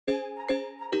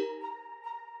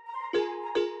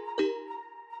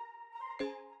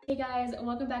Hey guys,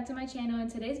 welcome back to my channel.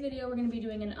 In today's video, we're going to be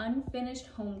doing an unfinished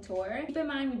home tour. Keep in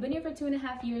mind, we've been here for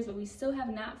 2.5 years, but we still have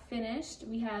not finished.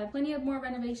 We have plenty of more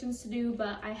renovations to do,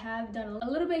 but I have done a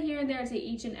little bit here and there to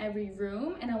each and every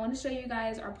room, and I want to show you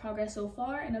guys our progress so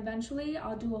far, and eventually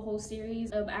I'll do a whole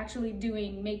series of actually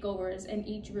doing makeovers in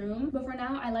each room. But for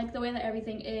now, I like the way that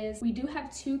everything is. We do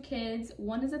have 2 kids.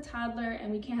 One is a toddler,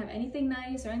 and we can't have anything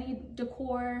nice or any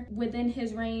decor within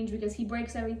his range because he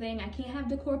breaks everything. I can't have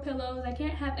decor pillows. I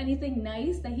can't have anything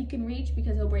nice that he can reach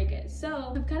because he'll break it.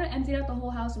 So I've kind of emptied out the whole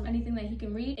house from anything that he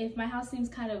can reach. If my house seems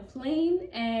kind of plain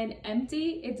and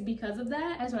empty, it's because of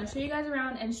that. I just want to show you guys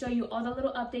around and show you all the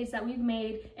little updates that we've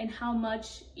made and how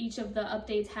much each of the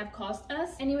updates have cost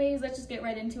us. Anyways, let's just get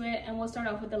right into it, and we'll start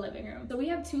off with the living room. So we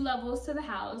have 2 levels to the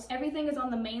house. Everything is on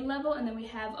the main level, and then we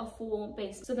have a full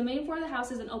basement. So the main floor of the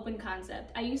house is an open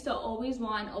concept. I used to always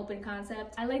want an open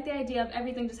concept. I like the idea of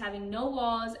everything just having no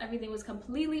walls. Everything was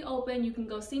completely open. You can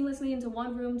go seamlessly into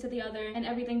one room to the other, and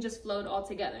everything just flowed all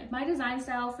together. My design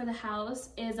style for the house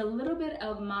is a little bit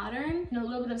of modern and a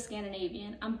little bit of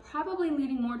Scandinavian. I'm probably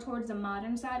leaning more towards the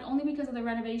modern side only because of the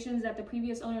renovations that the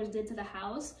previous owners did to the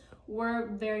house were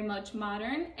very much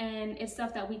modern, and it's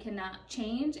stuff that we cannot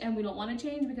change and we don't want to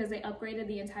change because they upgraded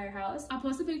the entire house. I'll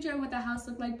post a picture of what the house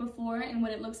looked like before and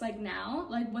what it looks like now,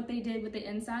 like what they did with the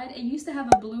inside. It used to have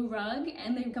a blue rug,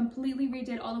 and they completely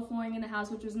redid all the flooring in the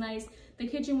house, which was nice. The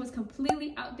kitchen was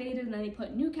completely outdated, and then they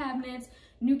put new cabinets,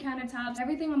 new countertops.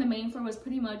 Everything on the main floor was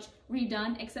pretty much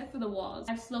redone except for the walls.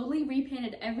 I've slowly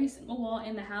repainted every single wall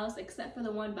in the house except for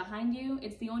the one behind you.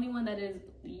 It's the only one that is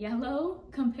yellow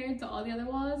compared to all the other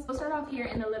walls. We'll start off here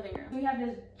in the living room. We have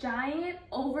this giant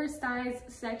oversized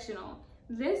sectional.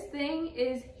 This thing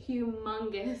is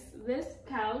humongous. This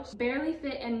couch barely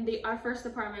fit in our first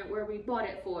apartment where we bought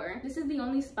it for. This is the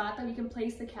only spot that we can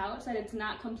place the couch that it's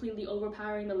not completely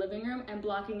overpowering the living room and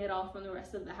blocking it off from the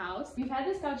rest of the house. We've had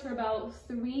this couch for about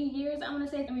 3 years, I want to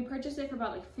say, and we purchased it for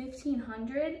about like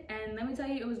 $1,500, and let me tell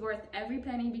you, it was worth every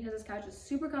penny because this couch is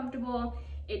super comfortable.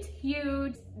 It's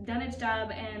huge, done its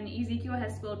job, and Ezekiel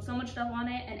has spilled so much stuff on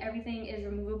it, and everything is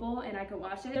removable and I can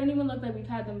wash it. They don't even look like we've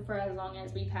had them for as long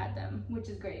as we've had them, which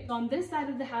is great. So on this side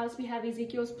of the house, we have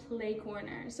Ezekiel's play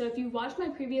corner. So if you watched my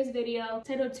previous video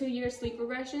titled 2-Year Sleep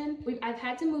Regression, I've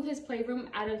had to move his playroom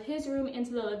out of his room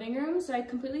into the living room. So I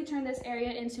completely turned this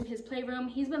area into his playroom.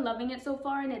 He's been loving it so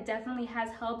far, and it definitely has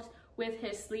helped with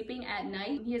his sleeping at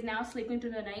night. He is now sleeping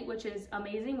through the night, which is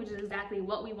amazing, which is exactly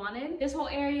what we wanted. This whole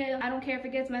area, I don't care if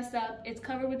it gets messed up, it's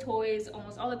covered with toys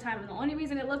almost all the time, and the only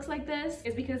reason it looks like this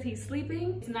is because he's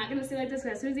sleeping. It's not gonna stay like this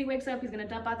because as soon as he wakes up, he's gonna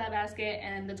dump out that basket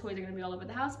and the toys are gonna be all over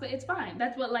the house, but it's fine.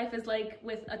 That's what life is like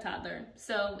with a toddler,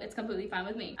 so it's completely fine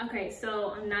with me. Okay,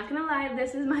 so I'm not gonna lie,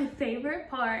 this is my favorite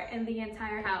part in the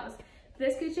entire house.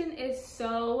 This kitchen is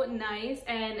so nice,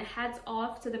 and hats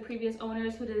off to the previous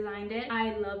owners who designed it.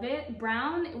 I love it.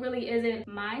 Brown really isn't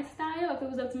my style. If it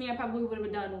was up to me, I probably would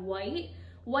have done white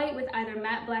with either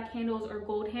matte black handles or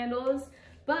gold handles,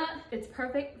 but it's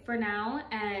perfect for now,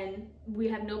 and we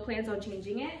have no plans on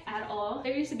changing it at all.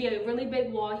 There used to be a really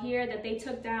big wall here that they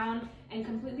took down and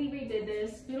completely redid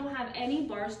this. We don't have any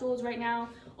bar stools right now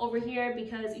over here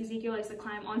because Ezekiel likes to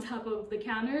climb on top of the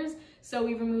counters, so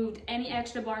we removed any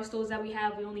extra bar stools that we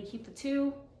have. We only keep the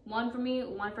 2, one for me,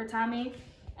 one for Tommy.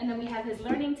 And then we have his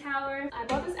learning tower. I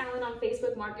bought this Allen on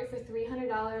Facebook Market for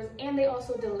 $300, and they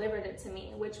also delivered it to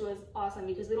me, which was awesome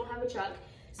because we don't have a truck.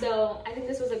 So I think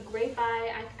this was a great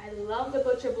buy. I love the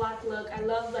butcher block look. I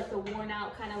love like the worn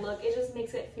out kind of look. It just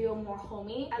makes it feel more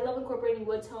homey. I love incorporating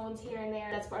wood tones here and there.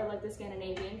 That's part of like the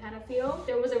Scandinavian kind of feel.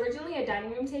 There was originally a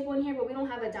dining room table in here, but we don't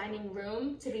have a dining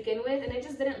room to begin with, and it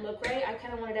just didn't look right. I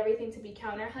kind of wanted everything to be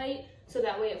counter height, so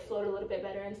that way it flowed a little bit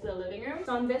better into the living room.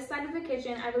 So on this side of the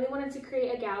kitchen, I really wanted to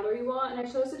create a gallery wall, and I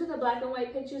chose to do the black and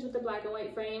white pictures with the black and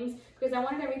white frames because I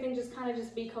wanted everything just kind of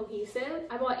just be cohesive.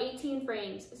 I bought 18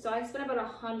 frames, so I spent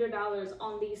about $100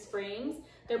 on these frames.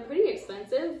 They're pretty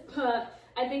expensive, but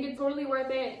I think it's totally worth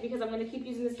it because I'm going to keep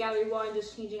using this gallery wall and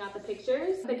just changing out the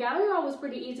pictures. The gallery wall was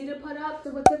pretty easy to put up,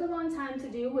 so what took a long time to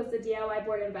do was the DIY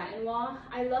board and batten wall.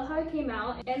 I love how it came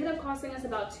out. It ended up costing us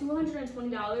about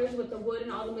 $220 with the wood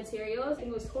and all the materials. It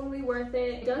was totally worth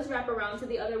it. It does wrap around to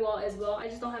the other wall as well. I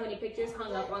just don't have any pictures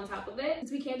hung up on top of it.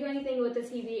 Since we can't do anything with the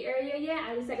TV area yet,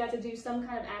 at least I got to do some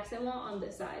kind of accent wall on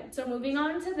this side. So moving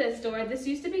on to this door, this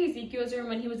used to be Ezekiel's room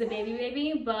when he was a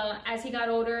baby, but as he got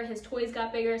older, his toys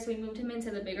got bigger, so we moved him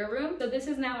into the bigger room. So this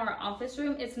is now our office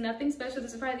room. It's nothing special.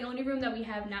 This is probably the only room that we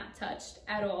have not touched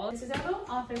at all. This is our little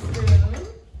office room.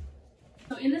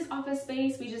 So in this office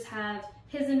space, we just have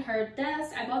his and her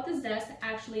desk. I bought this desk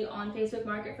actually on Facebook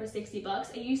Market for 60 bucks.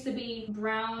 It used to be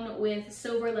brown with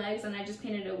silver legs, and I just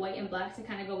painted it white and black to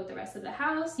kind of go with the rest of the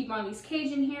house. Keep Marley's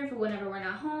cage in here for whenever we're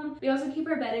not home. We also keep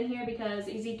her bed in here because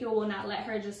Ezekiel will not let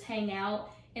her just hang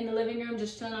out in the living room,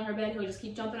 just chilling on her bed. He'll just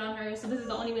keep jumping on her. So this is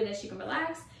the only way that she can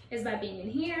relax, is by being in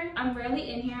here. I'm rarely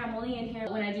in here. I'm only in here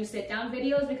when I do sit down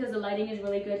videos because the lighting is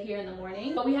really good here in the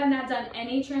morning. But we have not done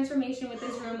any transformation with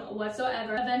this room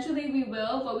whatsoever. Eventually we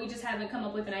will, but we just haven't come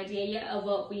up with an idea yet of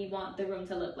what we want the room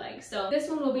to look like. So this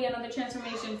one will be another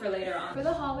transformation for later on. For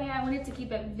the hallway, I wanted to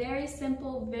keep it very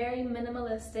simple, very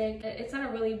minimalistic. It's not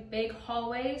a really big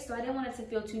hallway, so I didn't want it to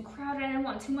feel too crowded. I didn't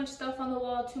want too much stuff on the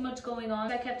wall, too much going on.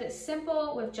 So I kept it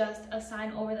simple with just a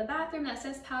sign over the bathroom that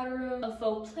says powder room, a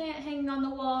faux plant hanging on the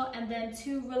wall, and then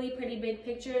two really pretty big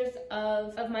pictures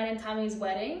of mine and Tommy's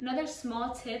wedding. Another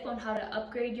small tip on how to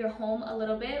upgrade your home a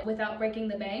little bit without breaking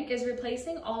the bank is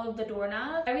replacing all of the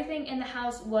doorknobs. Everything in the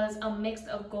house was a mix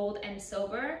of gold and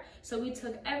silver, so we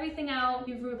took everything out.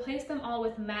 We've replaced them all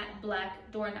with matte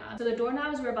black doorknobs. So the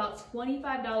doorknobs were about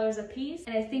 $25 a piece,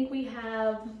 and I think we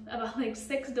have about like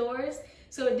 6 doors.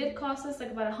 So it did cost us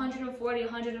like about $140,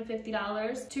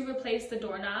 $150 to replace the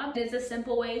doorknob. It's a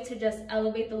simple way to just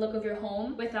elevate the look of your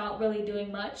home without really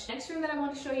doing much. Next room that I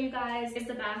want to show you guys is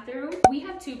the bathroom. We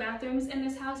have 2 bathrooms in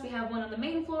this house. We have one on the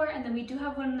main floor, and then we do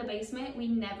have one in the basement. We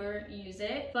never use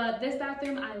it, but this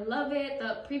bathroom, I love it.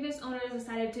 The previous owners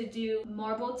decided to do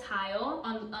marble tile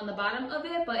on the bottom of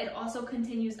it, but it also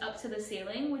continues up to the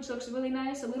ceiling, which looks really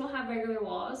nice. So we don't have regular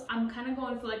walls. I'm kind of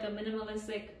going for like a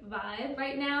minimalistic vibe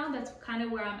right now. That's kind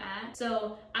of where I'm at,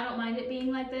 so I don't mind it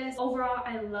being like this. Overall,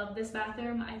 I love this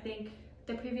bathroom. I think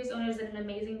the previous owners did an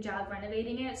amazing job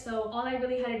renovating it, so all I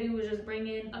really had to do was just bring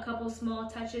in a couple small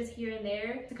touches here and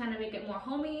there to kind of make it more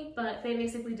homey, but they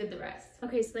basically did the rest.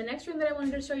 Okay, so the next room that I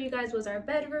wanted to show you guys was our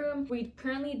bedroom. We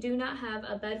currently do not have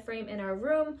a bed frame in our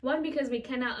room. One, because we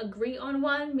cannot agree on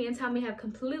one. Me and Tommy have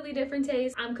completely different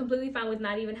tastes. I'm completely fine with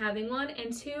not even having one.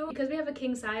 And 2, because we have a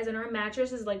king size and our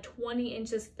mattress is like 20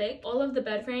 inches thick, all of the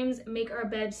bed frames make our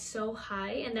bed so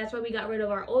high, and that's why we got rid of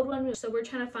our old one. So we're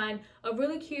trying to find a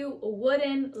really cute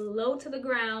wooden, low to the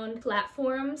ground,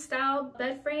 platform style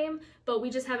bed frame, but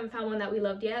we just haven't found one that we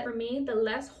loved yet. For me, the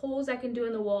less holes I can do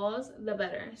in the walls, the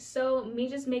better. So me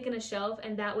just making a shelf,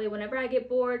 and that way whenever I get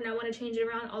bored and I want to change it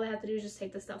around, all I have to do is just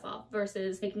take the stuff off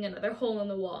versus making another hole in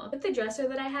the wall. With the dresser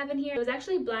that I have in here, it was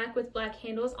actually black with black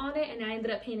handles on it, and I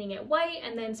ended up painting it white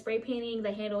and then spray painting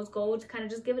the handles gold to kind of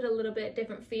just give it a little bit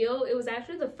different feel. It was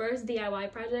actually the first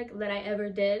DIY project that I ever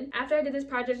did. After I did this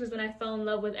project was when I fell in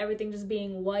love with everything just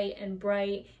being white and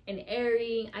bright and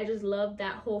airy. I just loved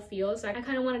that whole feel, so I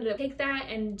kind of wanted to take that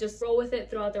and just roll with it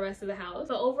throughout the rest of the house.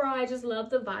 But overall, I just love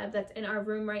the vibe that's in our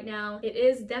room right now. It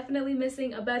is definitely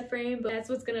missing a bed frame, but that's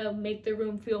what's gonna make the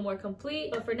room feel more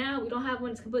complete. But for now, we don't have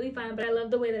one. It's completely fine, but I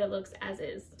love the way that it looks as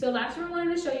is. So last room I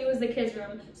wanted to show you is the kids'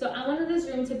 room. So I wanted this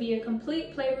room to be a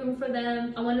complete playroom for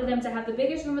them. I wanted them to have the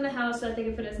biggest room in the house so that they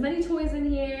could fit as many toys in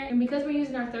here. And because we're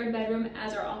using our 3rd bedroom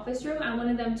as our office room, I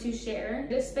wanted them to share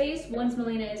this space once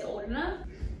Melina is old enough.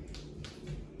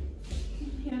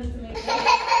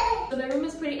 So the room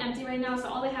is pretty empty right now, so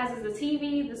all it has is the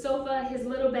TV, the sofa, his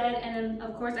little bed, and then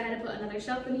of course I had to put another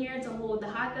shelf in here to hold the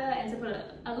haka and to put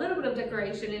a little bit of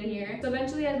decoration in here. So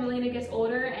eventually as Melina gets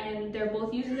older and they're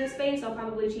both using this space, I'll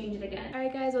probably change it again.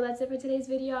 Alright guys, well that's it for today's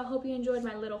video. I hope you enjoyed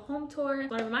my little home tour. I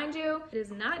want to remind you, it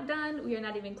is not done. We are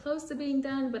not even close to being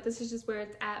done, but this is just where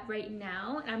it's at right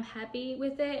now. I'm happy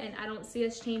with it, and I don't see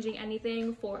us changing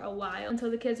anything for a while. Until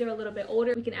the kids are a little bit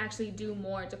older, we can actually do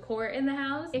more decor in the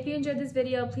house. If you enjoyed this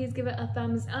video, please give it a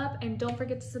thumbs up and don't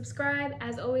forget to subscribe.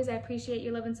 As always, I appreciate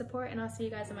your love and support, and I'll see you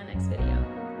guys in my next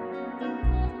video.